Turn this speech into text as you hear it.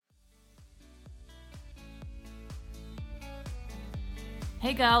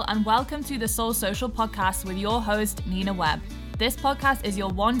Hey girl, and welcome to the Soul Social podcast with your host, Nina Webb. This podcast is your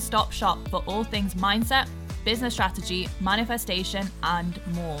one-stop shop for all things mindset, business strategy, manifestation, and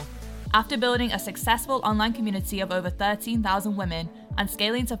more. After building a successful online community of over 13,000 women and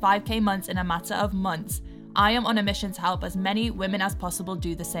scaling to 5K months in a matter of months, I am on a mission to help as many women as possible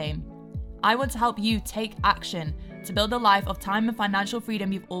do the same. I want to help you take action to build the life of time and financial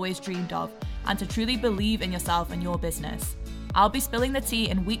freedom you've always dreamed of, and to truly believe in yourself and your business. I'll be spilling the tea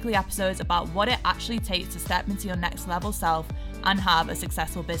in weekly episodes about what it actually takes to step into your next level self and have a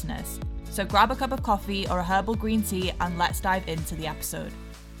successful business. So grab a cup of coffee or a herbal green tea and let's dive into the episode.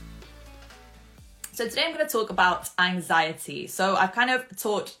 So today I'm going to talk about anxiety. So I've kind of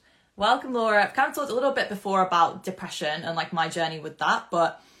talked, welcome Laura, I've kind of talked a little bit before about depression and like my journey with that,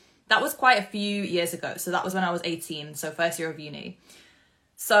 but that was quite a few years ago. So that was when I was 18, so first year of uni.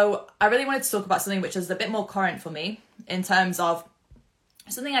 So I really wanted to talk about something which is a bit more current for me in terms of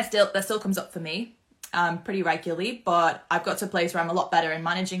something that still comes up for me pretty regularly, but I've got to a place where I'm a lot better in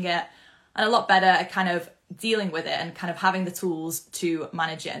managing it and a lot better at kind of dealing with it and kind of having the tools to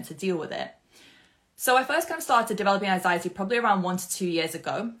manage it and to deal with it. So I first kind of started developing anxiety probably around 1 to 2 years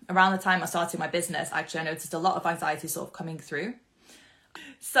ago. Around the time I started my business, actually, I noticed a lot of anxiety sort of coming through.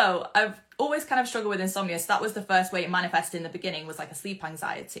 So I've always kind of struggled with insomnia. So that was the first way it manifested in the beginning, was like a sleep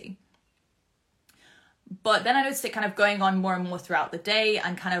anxiety. But then I noticed it kind of going on more and more throughout the day,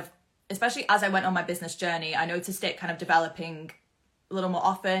 and kind of, especially as I went on my business journey, I noticed it kind of developing a little more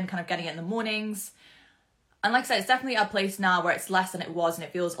often, kind of getting it in the mornings. And like I said, it's definitely a place now where it's less than it was, and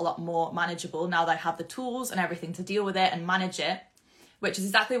it feels a lot more manageable now that I have the tools and everything to deal with it and manage it, which is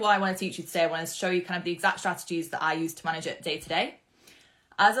exactly what I want to teach you today. I want to show you kind of the exact strategies that I use to manage it day to day.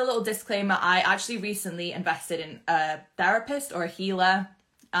 As a little disclaimer, I actually recently invested in a therapist or a healer.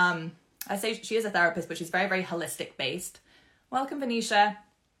 I say she is a therapist, but she's very, very holistic based. Welcome, Venetia.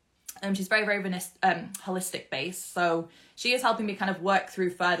 She's very, very holistic based. So she is helping me kind of work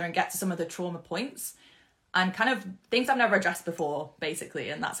through further and get to some of the trauma points and kind of things I've never addressed before, basically.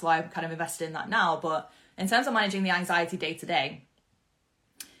 And that's why I'm kind of invested in that now. But in terms of managing the anxiety day to day,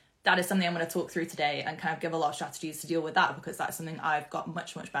 that is something I'm going to talk through today and kind of give a lot of strategies to deal with that, because that's something I've got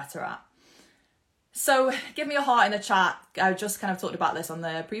much, much better at. So give me a heart in the chat. I just kind of talked about this on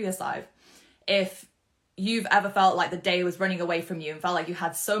the previous live. If you've ever felt like the day was running away from you and felt like you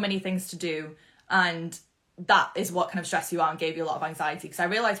had so many things to do, and that is what kind of stressed you out and gave you a lot of anxiety. Because I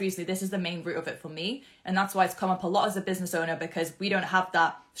realized recently this is the main root of it for me. And that's why it's come up a lot as a business owner, because we don't have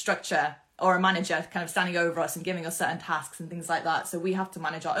that structure or a manager kind of standing over us and giving us certain tasks and things like that. So we have to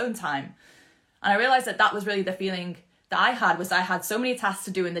manage our own time. And I realized that that was really the feeling that I had, was I had so many tasks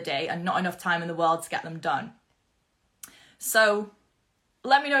to do in the day and not enough time in the world to get them done. So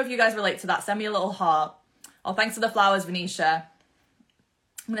let me know if you guys relate to that. Send me a little heart. Oh, thanks for the flowers, Venetia.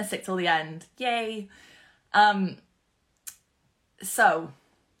 I'm going to stick till the end. Yay. So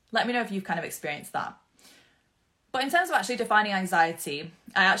let me know if you've kind of experienced that. But in terms of actually defining anxiety,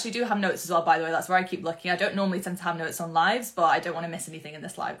 I actually do have notes as well, by the way. That's where I keep looking. I don't normally tend to have notes on lives, but I don't want to miss anything in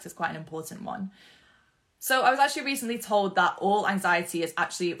this live because it's quite an important one. So I was actually recently told that all anxiety is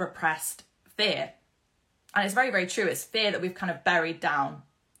actually repressed fear. And it's very, very true. It's fear that we've kind of buried down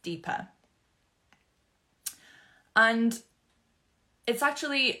deeper. And it's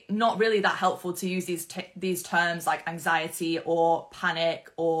actually not really that helpful to use these terms like anxiety or panic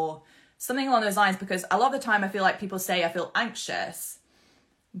or something along those lines, because a lot of the time I feel like people say I feel anxious,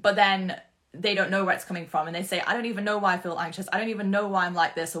 but then they don't know where it's coming from. And they say, I don't even know why I feel anxious. I don't even know why I'm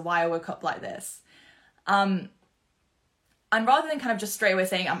like this or why I woke up like this. And rather than kind of just straight away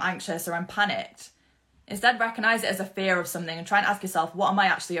saying I'm anxious or I'm panicked, instead recognize it as a fear of something and try and ask yourself, what am I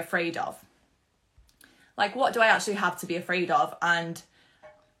actually afraid of? Like, what do I actually have to be afraid of? And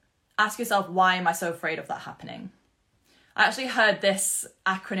ask yourself, why am I so afraid of that happening? I actually heard this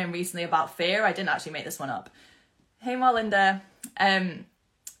acronym recently about fear. I didn't actually make this one up. Hey, Marlinda.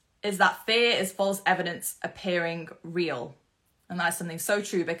 Is that fear is false evidence appearing real. And that's something so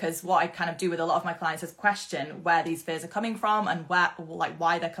true, because what I kind of do with a lot of my clients is question where these fears are coming from and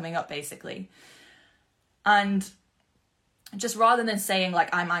why they're coming up, basically. And just rather than saying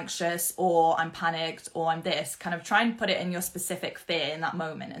like I'm anxious or I'm panicked or I'm this, kind of try and put it in your specific fear in that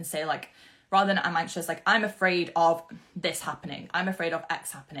moment and say, like, rather than I'm anxious, like I'm afraid of this happening. I'm afraid of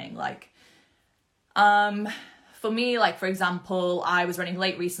X happening. Like, for me, like, for example, I was running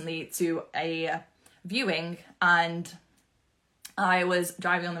late recently to a viewing and I was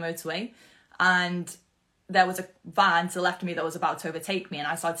driving on the motorway and there was a van to the left of me that was about to overtake me, and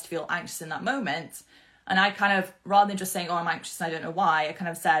I started to feel anxious in that moment. And I kind of, rather than just saying, oh, I'm anxious and I don't know why, I kind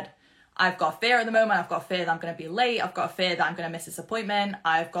of said, I've got a fear at the moment. I've got a fear that I'm going to be late. I've got a fear that I'm going to miss this appointment.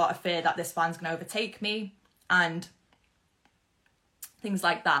 I've got a fear that this fan's going to overtake me and things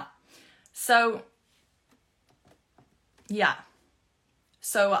like that. So yeah.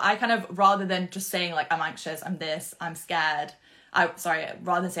 So I kind of, rather than just saying like, I'm anxious, I'm this, I'm scared.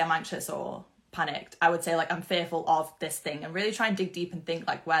 Rather than say I'm anxious or panicked, I would say like, I'm fearful of this thing, and really try and dig deep and think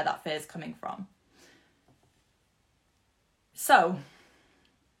like where that fear is coming from. So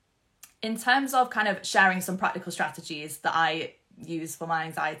in terms of kind of sharing some practical strategies that I use for my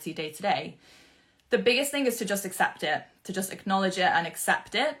anxiety day to day, the biggest thing is to just accept it, to just acknowledge it and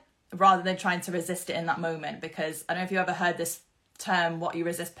accept it, rather than trying to resist it in that moment. Because I don't know if you ever heard this term, what you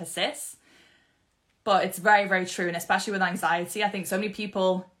resist persists, but it's very, very true. And especially with anxiety, I think so many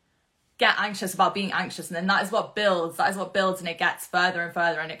people get anxious about being anxious, and then that is what builds, and it gets further and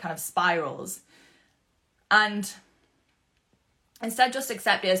further, and it kind of spirals. And instead, just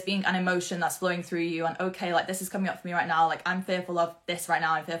accept it as being an emotion that's flowing through you, and okay, like this is coming up for me right now, like I'm fearful of this right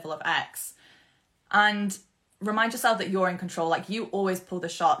now, I'm fearful of X. And remind yourself that you're in control, like you always pull the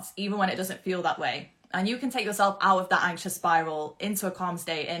shots, even when it doesn't feel that way. And you can take yourself out of that anxious spiral into a calm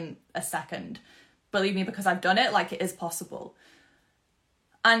state in a second. Believe me, because I've done it, like it is possible.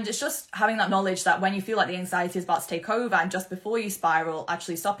 And it's just having that knowledge that when you feel like the anxiety is about to take over, and just before you spiral,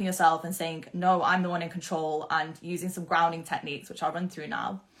 actually stopping yourself and saying, no, I'm the one in control, and using some grounding techniques, which I'll run through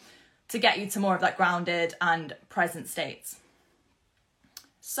now, to get you to more of that grounded and present states.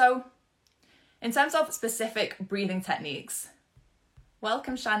 So in terms of specific breathing techniques,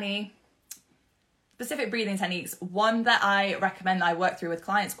 welcome Shani. Specific breathing techniques, one that I recommend that I work through with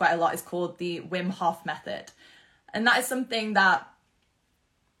clients quite a lot is called the Wim Hof method. And that is something that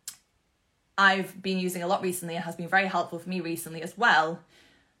I've been using a lot recently and has been very helpful for me recently as well.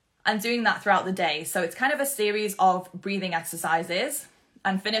 And doing that throughout the day. So it's kind of a series of breathing exercises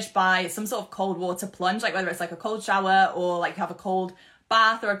and finished by some sort of cold water plunge, like whether it's like a cold shower or like have a cold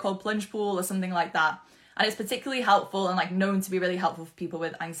bath or a cold plunge pool or something like that. And it's particularly helpful and like known to be really helpful for people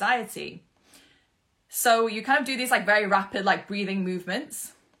with anxiety. So you kind of do these like very rapid like breathing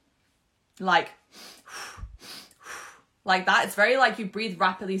movements, like that. It's very like you breathe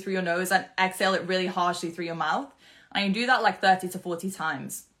rapidly through your nose and exhale it really harshly through your mouth. And you do that like 30 to 40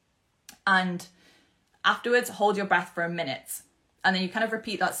 times. And afterwards, hold your breath for a minute. And then you kind of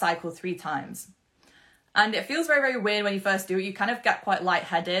repeat that cycle 3 times. And it feels very, very weird when you first do it. You kind of get quite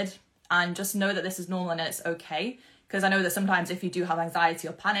lightheaded, and just know that this is normal and it's okay. Because I know that sometimes if you do have anxiety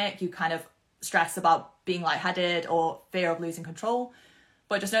or panic, you kind of stress about being lightheaded or fear of losing control.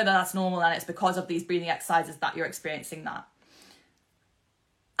 But just know that that's normal, and it's because of these breathing exercises that you're experiencing that.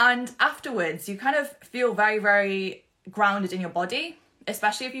 And afterwards, you kind of feel very, very grounded in your body,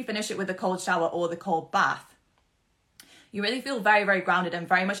 especially if you finish it with the cold shower or the cold bath. You really feel very, very grounded and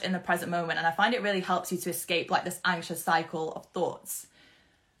very much in the present moment. And I find it really helps you to escape like this anxious cycle of thoughts.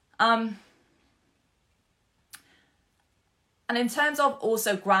 And in terms of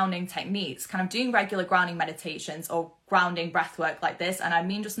also grounding techniques, kind of doing regular grounding meditations or grounding breath work like this. And I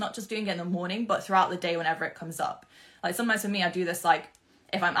mean, just not just doing it in the morning, but throughout the day whenever it comes up. Like sometimes for me, I do this like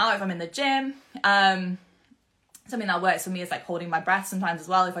if I'm out, if I'm in the gym. Something that works for me is like holding my breath sometimes as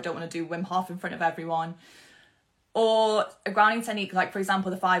well, if I don't want to do Wim Hof in front of everyone. Or a grounding technique, like for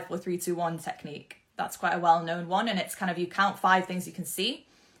example, the 5, 4, 3, 2, 1 technique. That's quite a well-known one. And it's kind of, you count 5 things you can see,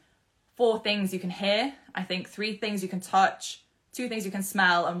 4 things you can hear, I think 3 things you can touch, 2 things you can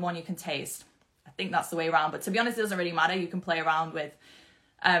smell, and 1 you can taste. I think that's the way around. But to be honest, it doesn't really matter. You can play around with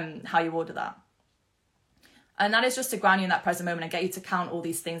how you order that. And that is just to ground you in that present moment and get you to count all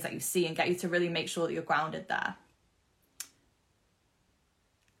these things that you see and get you to really make sure that you're grounded there.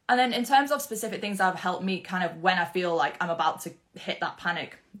 And then in terms of specific things that have helped me kind of when I feel like I'm about to hit that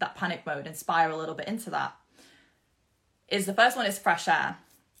panic mode and spiral a little bit into that, is the first one is fresh air.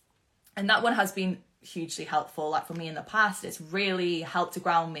 And that one has been hugely helpful. Like for me in the past, it's really helped to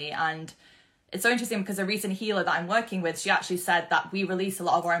ground me. And it's so interesting because a recent healer that I'm working with, she actually said that we release a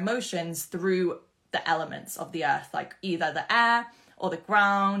lot of our emotions through the elements of the earth, like either the air or the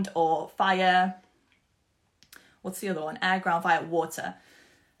ground or fire. What's the other one? Air, ground, fire, water.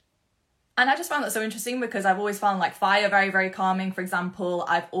 And I just found that so interesting because I've always found like fire very, very calming. For example,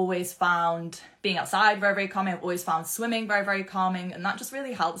 I've always found being outside very, very calming. I've always found swimming very, very calming. And that just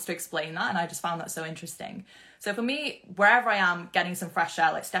really helps to explain that. And I just found that so interesting. So for me, wherever I am, getting some fresh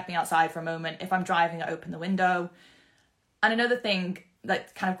air, like stepping outside for a moment. If I'm driving, I open the window. And another thing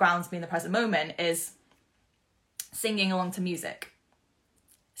that kind of grounds me in the present moment is singing along to music.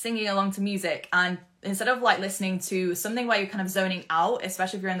 Singing along to music, and instead of like listening to something where you're kind of zoning out,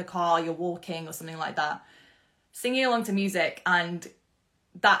 especially if you're in the car, you're walking or something like that, singing along to music and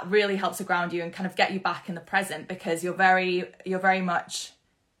that really helps to ground you and kind of get you back in the present, because you're very much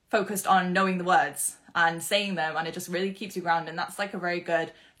focused on knowing the words and saying them, and it just really keeps you grounded. And that's like a very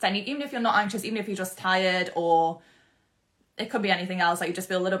good technique, even if you're not anxious, even if you're just tired, or it could be anything else, like you just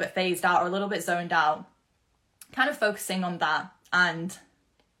feel a little bit phased out or a little bit zoned out. Kind of focusing on that and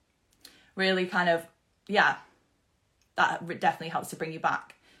really kind of, yeah, that definitely helps to bring you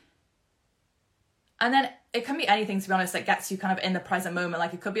back. And then it can be anything, to be honest, that gets you kind of in the present moment.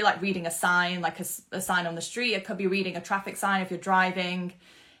 Like it could be like reading a sign, like a sign on the street. It could be reading a traffic sign if you're driving.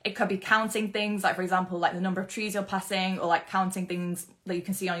 It could be counting things, like for example, like the number of trees you're passing, or like counting things that you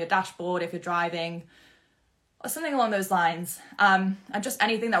can see on your dashboard if you're driving, or something along those lines. And just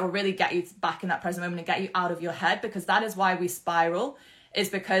anything that will really get you back in that present moment and get you out of your head, because that is why we spiral, is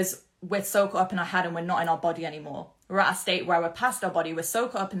because we're so caught up in our head and we're not in our body anymore. We're at a state where we're past our body, we're so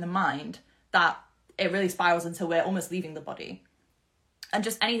caught up in the mind that it really spirals until we're almost leaving the body. And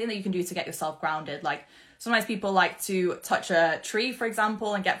just anything that you can do to get yourself grounded. Like sometimes people like to touch a tree, for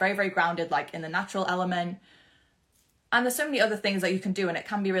example, and get very, very grounded, like in the natural element. And there's so many other things that you can do, and it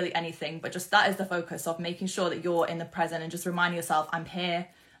can be really anything, but just that is the focus of making sure that you're in the present and just reminding yourself, I'm here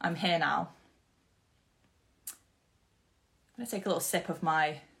now. I'm going to take a little sip of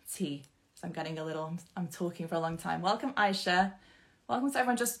my tea. So I'm talking for a long time. Welcome, Aisha. Welcome to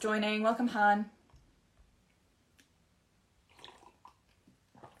everyone just joining. Welcome, Han.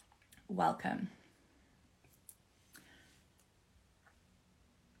 Welcome.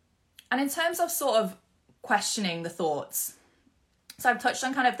 And in terms of sort of questioning the thoughts, so I've touched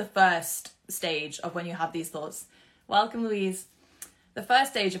on kind of the first stage of when you have these thoughts. Welcome, Louise. The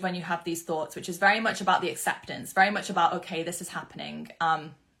first stage of when you have these thoughts, which is very much about the acceptance, very much about, okay, this is happening.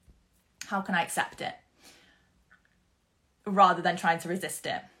 How can I accept it? Rather than trying to resist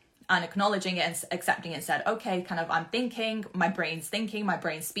it. And acknowledging it and accepting it instead. Okay, kind of I'm thinking, my brain's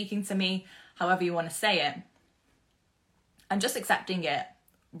speaking to me, however you want to say it. And just accepting it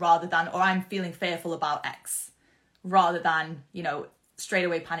rather than, or I'm feeling fearful about X, rather than, straight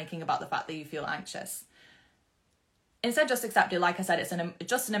away panicking about the fact that you feel anxious. Instead, just accept it. Like I said, it's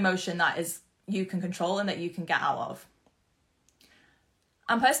just an emotion that is you can control and that you can get out of.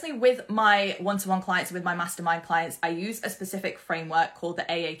 And personally, with my one-to-one clients, with my mastermind clients, I use a specific framework called the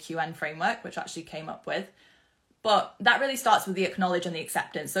AAQN framework, which I actually came up with. But that really starts with the acknowledge and the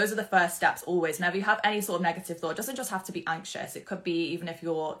acceptance. Those are the first steps always. Whenever you have any sort of negative thought, it doesn't just have to be anxious. It could be even if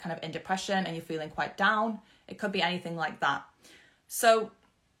you're kind of in depression and you're feeling quite down. It could be anything like that. So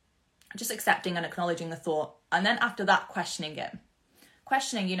just accepting and acknowledging the thought. And then after that, questioning it.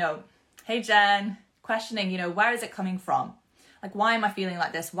 Questioning, hey Jen, questioning, where is it coming from? Like, why am I feeling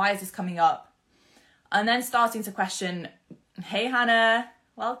like this? Why is this coming up? And then starting to question, hey, Hannah,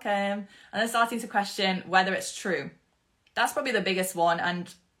 welcome. And then starting to question whether it's true. That's probably the biggest one.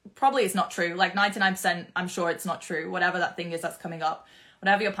 And probably it's not true. Like 99%, I'm sure it's not true. Whatever that thing is that's coming up,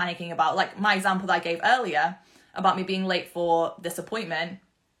 whatever you're panicking about. Like my example that I gave earlier about me being late for this appointment.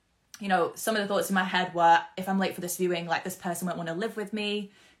 Some of the thoughts in my head were, if I'm late for this viewing, like this person won't want to live with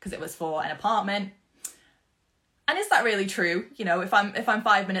me because it was for an apartment. And is that really true? If I'm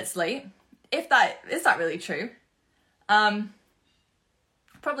 5 minutes late, is that really true? Probably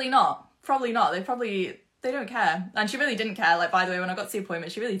not. They don't care. And she really didn't care. Like, by the way, when I got to the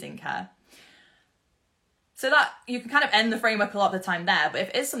appointment, she really didn't care. So that you can kind of end the framework a lot of the time there. But if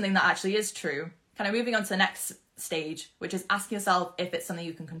it is something that actually is true, kind of moving on to the next stage, which is asking yourself if it's something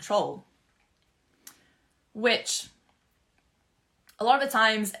you can control. Which a lot of the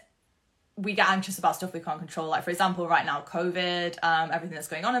times we get anxious about stuff we can't control. Like, for example, right now, COVID, everything that's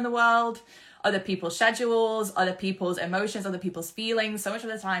going on in the world, other people's schedules, other people's emotions, other people's feelings. So much of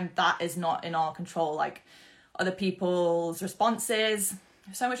the time that is not in our control. Like other people's responses.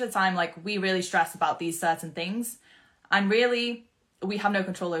 So much of the time, like we really stress about these certain things and really we have no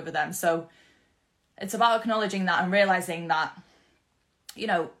control over them. So it's about acknowledging that and realizing that,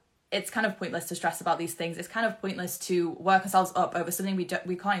 it's kind of pointless to stress about these things. It's kind of pointless to work ourselves up over something we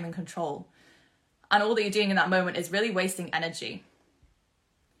can't even control. And all that you're doing in that moment is really wasting energy.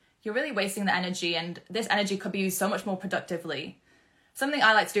 You're really wasting the energy, and this energy could be used so much more productively. Something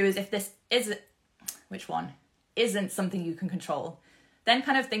I like to do is, if this isn't something you can control, then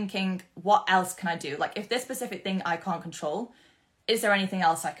kind of thinking, what else can I do? Like, if this specific thing I can't control, is there anything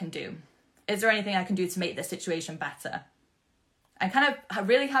else I can do? Is there anything I can do to make this situation better? And kind of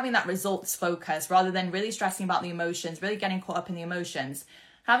really having that results focus rather than really stressing about the emotions, really getting caught up in the emotions,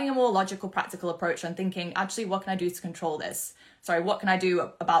 having a more logical, practical approach and thinking, actually, what can I do to control this? What can I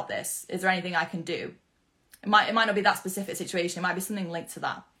do about this? Is there anything I can do? It might not be that specific situation. It might be something linked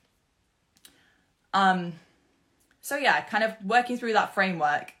to that. So yeah, kind of working through that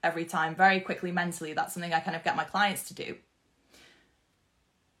framework every time very quickly mentally, that's something I kind of get my clients to do.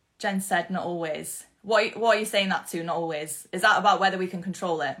 Jen said, not always. What are you saying that to, not always? Is that about whether we can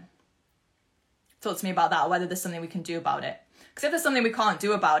control it? Talk to me about that, or whether there's something we can do about it. Because if there's something we can't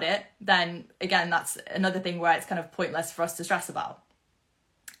do about it, then again, that's another thing where it's kind of pointless for us to stress about.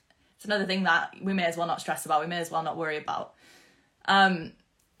 It's another thing that we may as well not stress about, we may as well not worry about.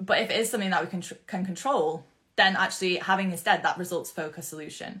 But if it is something that we can control, then actually having instead that results-focused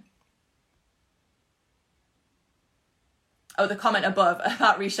solution. Oh, the comment above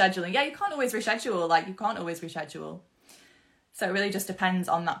about rescheduling. Yeah, you can't always reschedule. So it really just depends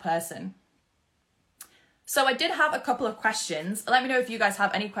on that person. So I did have a couple of questions. Let me know if you guys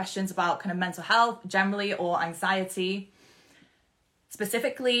have any questions about kind of mental health generally or anxiety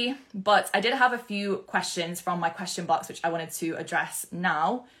specifically. But I did have a few questions from my question box, which I wanted to address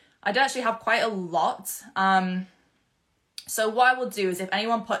now. I do actually have quite a lot. So what I will do is if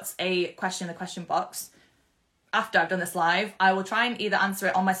anyone puts a question in the question box, after I've done this live, I will try and either answer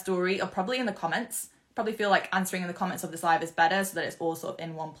it on my story or probably in the comments. Probably feel like answering in the comments of this live is better so that it's all sort of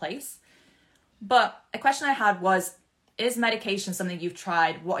in one place. But a question I had was, is medication something you've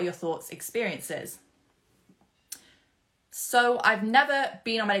tried? What are your thoughts, experiences? So I've never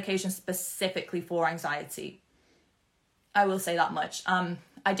been on medication specifically for anxiety. I will say that much.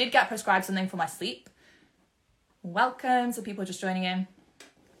 I did get prescribed something for my sleep. Welcome to people just joining in.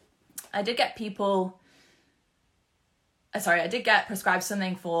 I did get prescribed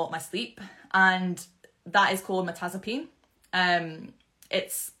something for my sleep, and that is called mirtazapine. It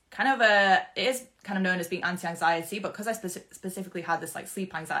is kind of known as being anti-anxiety, but because I specifically had this like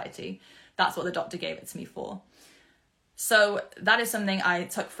sleep anxiety, that's what the doctor gave it to me for. So that is something I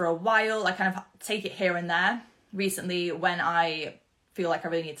took for a while. I kind of take it here and there. Recently, when I feel like I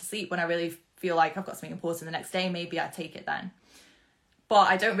really need to sleep, when I really feel like I've got something important the next day, maybe I take it then. But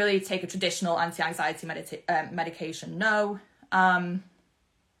I don't really take a traditional anti-anxiety medication, no. I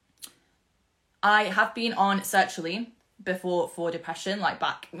have been on sertraline before for depression, like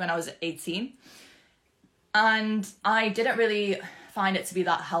back when I was 18. And I didn't really find it to be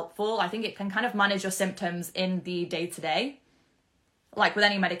that helpful. I think it can kind of manage your symptoms in the day-to-day. Like with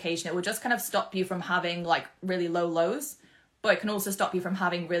any medication, it will just kind of stop you from having like really low lows, but it can also stop you from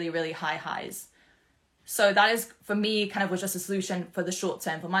having really, really high highs. So that is, for me, kind of was just a solution for the short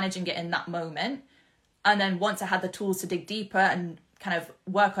term, for managing it in that moment. And then once I had the tools to dig deeper and kind of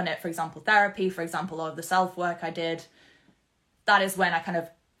work on it, for example, therapy, for example, all of the self-work I did, that is when I kind of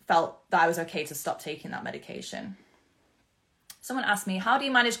felt that I was okay to stop taking that medication. Someone asked me, how do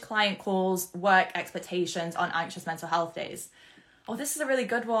you manage client calls, work expectations on anxious mental health days? Oh, this is a really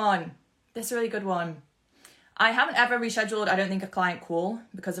good one. I haven't ever rescheduled, I don't think, a client call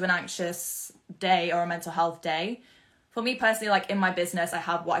because of an anxious day or a mental health day. For me personally, like in my business, I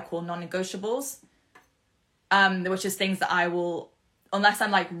have what I call non-negotiables, which is things that I will, unless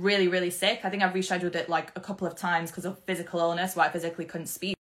I'm like really, really sick. I think I've rescheduled it like a couple of times because of physical illness where I physically couldn't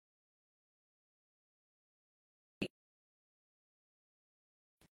speak.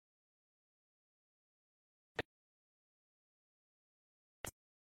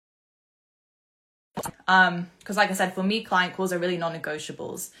 Because like I said, for me, client calls are really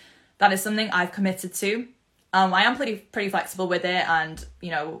non-negotiables. That is something I've committed to. I am pretty flexible with it, and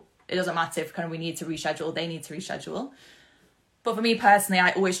you know, it doesn't matter if kind of we need to reschedule, they need to reschedule. But for me personally,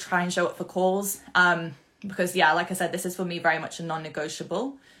 I always try and show up for calls, because yeah, like I said, this is for me very much a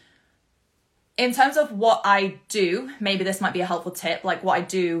non-negotiable. In terms of what I do, maybe this might be a helpful tip, like what I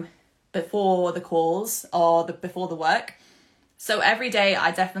do before the calls or before the work. So every day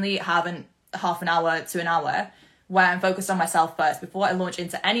I definitely have half an hour to an hour where I'm focused on myself first before I launch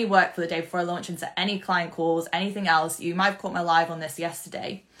into any work for the day, before I launch into any client calls, anything else. You might have caught my live on this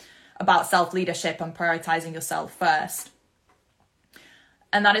yesterday about self-leadership and prioritizing yourself first.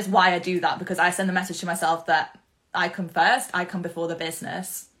 And that is why I do that, because I send the message to myself that I come first, I come before the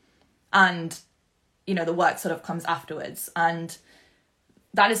business, and you know, the work sort of comes afterwards. And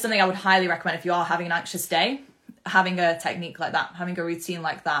that is something I would highly recommend if you are having an anxious day, having a technique like that, having a routine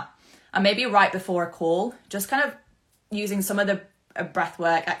like that. And maybe right before a call, just kind of using some of the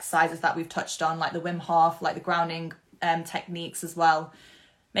breathwork exercises that we've touched on, like the Wim Hof, like the grounding techniques as well.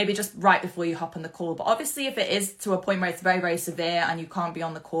 Maybe just right before you hop on the call. But obviously, if it is to a point where it's very, very severe and you can't be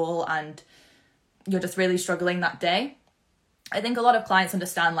on the call and you're just really struggling that day, I think a lot of clients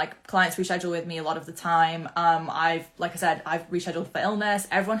understand, like clients reschedule with me a lot of the time. Like I said, I've rescheduled for illness.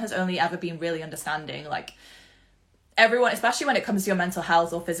 Everyone has only ever been really understanding, like everyone, especially when it comes to your mental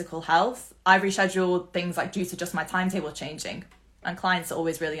health or physical health, I've rescheduled things like due to just my timetable changing, and clients are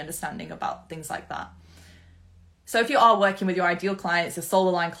always really understanding about things like that. So if you are working with your ideal clients, your soul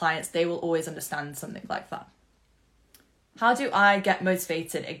aligned clients, they will always understand something like that. How do I get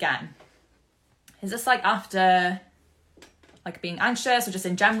motivated again? Is this like after like being anxious, or just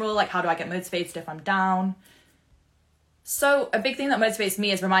in general? Like, how do I get motivated if I'm down? So a big thing that motivates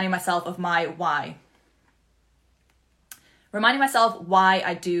me is reminding myself of my why. Reminding myself why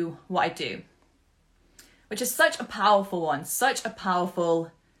I do what I do, which is such a powerful one, such a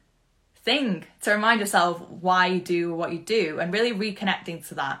powerful thing to remind yourself why you do what you do, and really reconnecting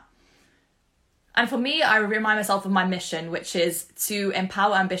to that. And for me, I remind myself of my mission, which is to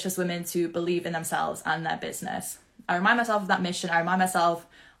empower ambitious women to believe in themselves and their business. I remind myself of that mission. I remind myself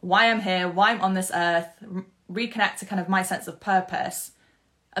why I'm here, why I'm on this earth, reconnect to kind of my sense of purpose.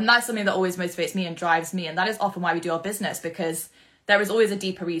 And that's something that always motivates me and drives me. And that is often why we do our business, because there is always a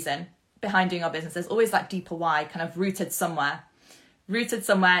deeper reason behind doing our business. There's always that deeper why, kind of rooted somewhere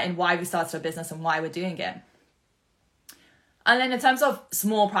in why we started our business and why we're doing it. And then in terms of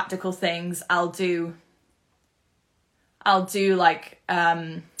small practical things, I'll do like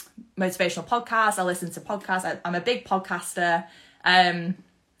motivational podcasts. I'll listen to podcasts. I'm a big podcaster. I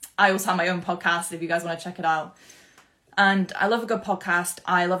also have my own podcast if you guys want to check it out. And I love a good podcast.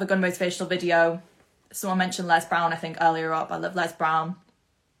 I love a good motivational video. Someone mentioned Les Brown, I think, earlier up. I love Les Brown.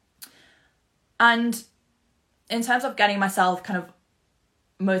 And in terms of getting myself kind of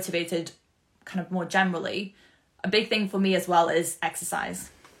motivated kind of more generally, a big thing for me as well is exercise.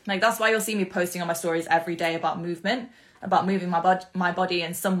 Like, that's why you'll see me posting on my stories every day about movement, about moving my body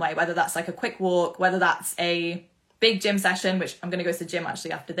in some way, whether that's like a quick walk, whether that's a big gym session, which I'm going to go to the gym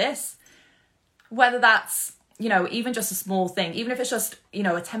actually after this, whether that's, you know, even just a small thing, even if it's just, you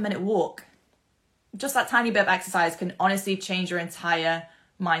know, a 10-minute walk. Just that tiny bit of exercise can honestly change your entire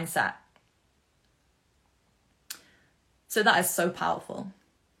mindset. So that is so powerful.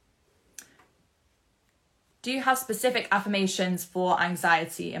 Do you have specific affirmations for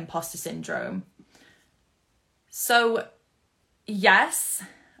anxiety, imposter syndrome? So, yes,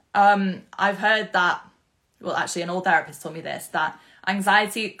 I've heard that, well, actually, an old therapist told me this, that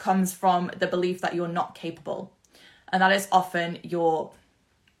anxiety comes from the belief that you're not capable. And that is often your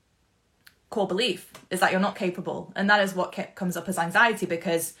core belief, is that you're not capable. And that is what comes up as anxiety,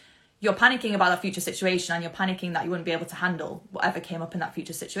 because you're panicking about a future situation, and you're panicking that you wouldn't be able to handle whatever came up in that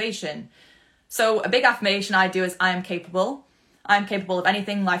future situation. So a big affirmation I do is I am capable. I am capable of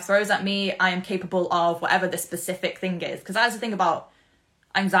anything life throws at me. I am capable of whatever the specific thing is. Because that's the thing about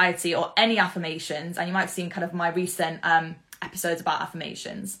anxiety or any affirmations, and you might have seen kind of my recent episodes about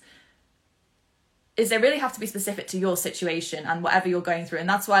affirmations, is they really have to be specific to your situation and whatever you're going through. And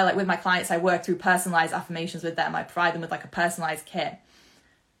that's why, like, with my clients, I work through personalized affirmations with them. I provide them with like a personalized kit,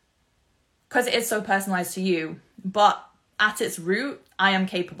 because it is so personalized to you. But at its root, I am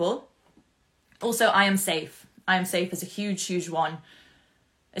capable. Also, I am safe. I am safe is a huge, huge one,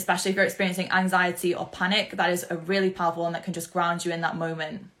 especially if you're experiencing anxiety or panic. That is a really powerful one that can just ground you in that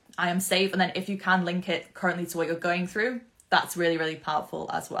moment. I am safe. And then if you can link it currently to what you're going through, that's really, really powerful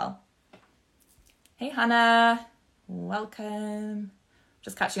as well. Hey, Hannah. Welcome.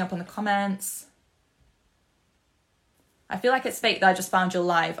 Just catching up on the comments. I feel like it's fake that I just found your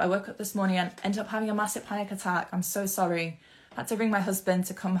live. I woke up this morning and ended up having a massive panic attack. I'm so sorry. I had to ring my husband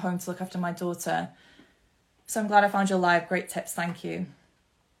to come home to look after my daughter. So I'm glad I found your live. Great tips, thank you.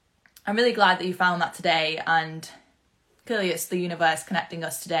 I'm really glad that you found that today, and clearly it's the universe connecting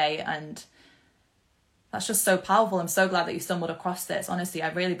us today, and that's just so powerful. I'm so glad that you stumbled across this. Honestly, I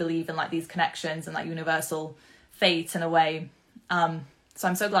really believe in like these connections and like universal fate in a way. So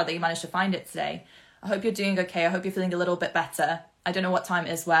I'm so glad that you managed to find it today. I hope you're doing okay. I hope you're feeling a little bit better. I don't know what time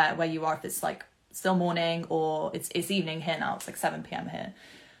it is where you are, if it's like still morning or it's evening here now. It's like 7 p.m. here.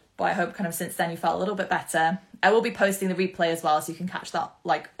 But I hope kind of since then you felt a little bit better. I will be posting the replay as well, so you can catch that,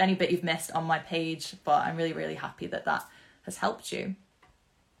 like any bit you've missed on my page. But I'm really, really happy that that has helped you.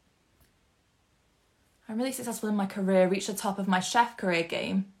 I'm really successful in my career, reached the top of my chef career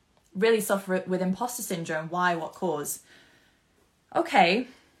game, really suffer with imposter syndrome. Why? What cause? Okay,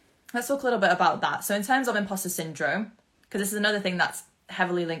 let's talk a little bit about that. So in terms of imposter syndrome, because this is another thing that's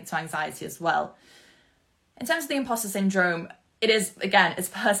heavily linked to anxiety as well. In terms of the imposter syndrome, it is, again, it's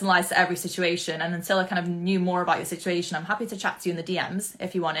personalized to every situation. And until I kind of knew more about your situation, I'm happy to chat to you in the DMs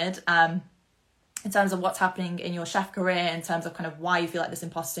if you wanted. In terms of what's happening in your chef career, in terms of kind of why you feel like this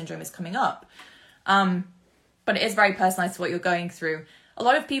imposter syndrome is coming up. But it is very personalized to what you're going through. A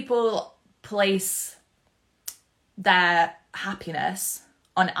lot of people place their happiness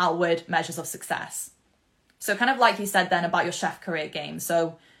on outward measures of success. So kind of like you said then about your chef career game.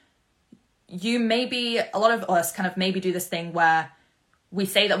 So you maybe, a lot of us kind of maybe do this thing where we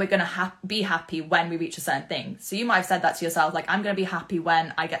say that we're going to be happy when we reach a certain thing. So you might have said that to yourself, like, I'm going to be happy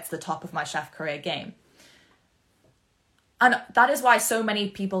when I get to the top of my chef career game. And that is why so many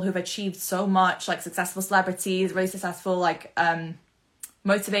people who've achieved so much, like successful celebrities, really successful, like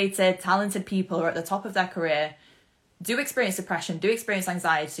motivated, talented people who are at the top of their career, do experience depression, do experience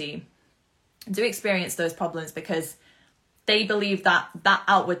anxiety, do experience those problems, because they believe that that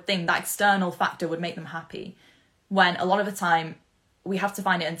outward thing, that external factor would make them happy, when a lot of the time we have to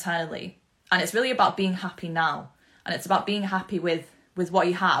find it internally. And it's really about being happy now. And it's about being happy with what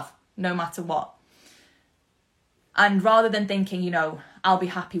you have, no matter what. And rather than thinking, you know, I'll be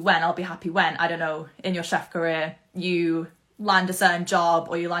happy when, I don't know, in your chef career, you land a certain job,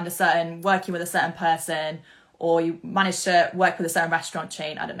 or you land working with a certain person, or you manage to work with a certain restaurant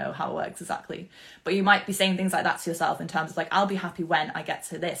chain. I don't know how it works exactly. But you might be saying things like that to yourself in terms of like, I'll be happy when I get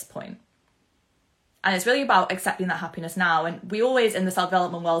to this point. And it's really about accepting that happiness now. And we always, in the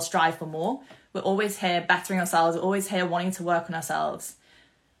self-development world, strive for more. We're always here bettering ourselves. We're always here wanting to work on ourselves.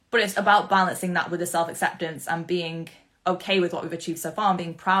 But it's about balancing that with the self-acceptance and being okay with what we've achieved so far and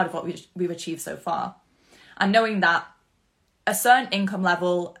being proud of what we've achieved so far. And knowing that a certain income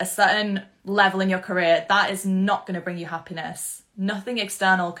level, a certain level in your career, that is not going to bring you happiness. Nothing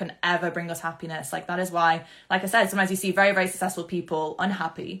external can ever bring us happiness. Like, that is why, like I said, sometimes you see very, very successful people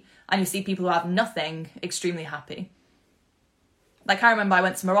unhappy, and you see people who have nothing extremely happy. Like, I remember I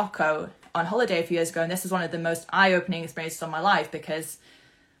went to Morocco on holiday a few years ago, and this was one of the most eye-opening experiences of my life, because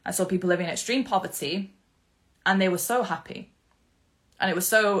I saw people living in extreme poverty and they were so happy. And it was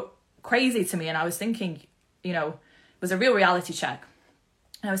so crazy to me. And I was thinking, you know, it was a real reality check.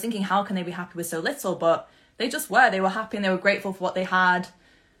 And I was thinking, how can they be happy with so little? But they just were. They were happy and they were grateful for what they had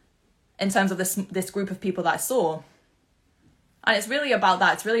in terms of this group of people that I saw. And it's really about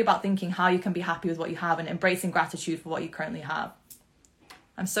that. It's really about thinking how you can be happy with what you have and embracing gratitude for what you currently have.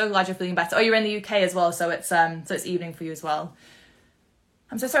 I'm so glad you're feeling better. Oh, you're in the UK as well, so it's evening for you as well.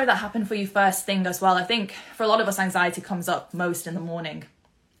 I'm so sorry that happened for you first thing as well. I think for a lot of us, anxiety comes up most in the morning,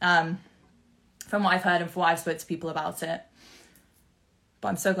 from what I've heard and from what I've spoken to people about it. But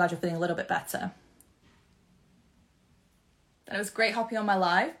I'm so glad you're feeling a little bit better. And it was great hopping on my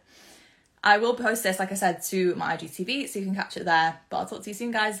live. I will post this, like I said, to my IGTV, so you can catch it there. But I'll talk to you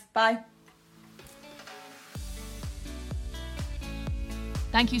soon, guys. Bye.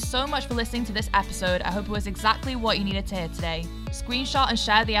 Thank you so much for listening to this episode. I hope it was exactly what you needed to hear today. Screenshot and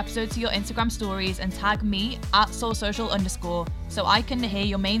share the episode to your Instagram stories and tag me @soulsocial_, so I can hear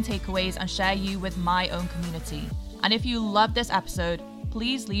your main takeaways and share you with my own community. And if you love this episode,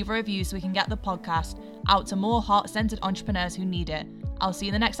 please leave a review so we can get the podcast out to more heart-centered entrepreneurs who need it. I'll see you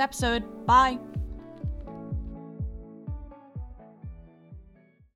in the next episode. Bye.